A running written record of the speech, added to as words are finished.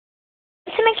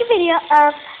to make a video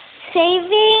of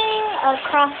saving a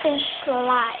crawfish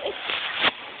life.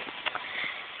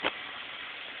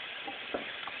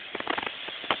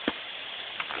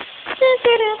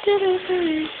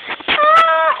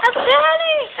 I'm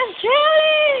drowning! I'm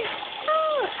drowning!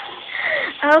 Oh.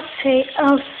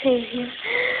 I'll save you.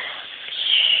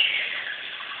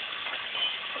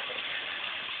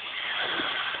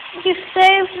 You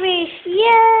saved me!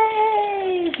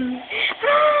 Yay!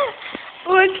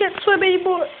 Oh, I can't swim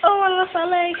anymore. Oh, I lost my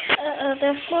leg.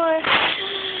 There's more.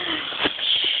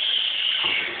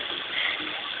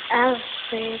 I'll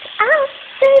save it.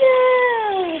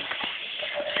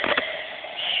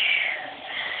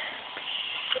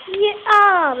 Yeah.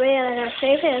 Oh man, I gotta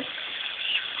save him.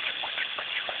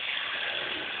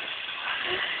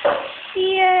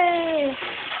 Yay!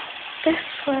 This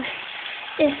one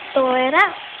is throwing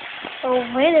out.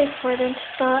 We're waiting for them to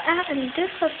thaw out, and this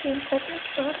one seems like it's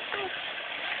thawed out.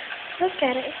 Look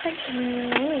at it, it's like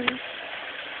green.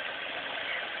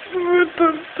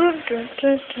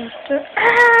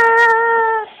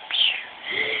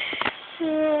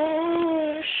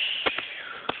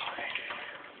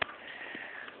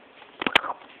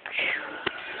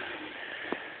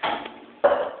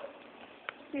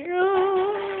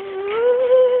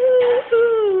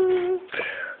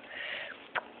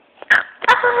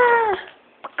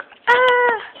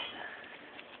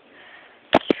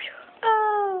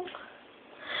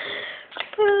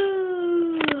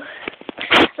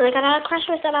 So I got another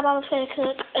crawfish that my mom was going to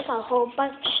cook. It's a whole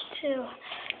bunch too.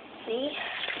 See?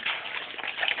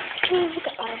 We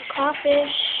got a lot of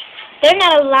crawfish. They're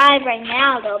not alive right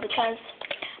now though because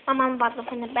my mom bought them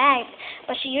from the bag.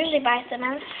 But she usually buys them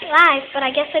alive. But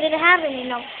I guess I didn't have any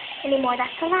anymore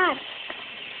that's alive.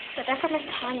 But that's what I'm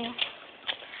telling you.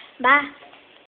 Bye.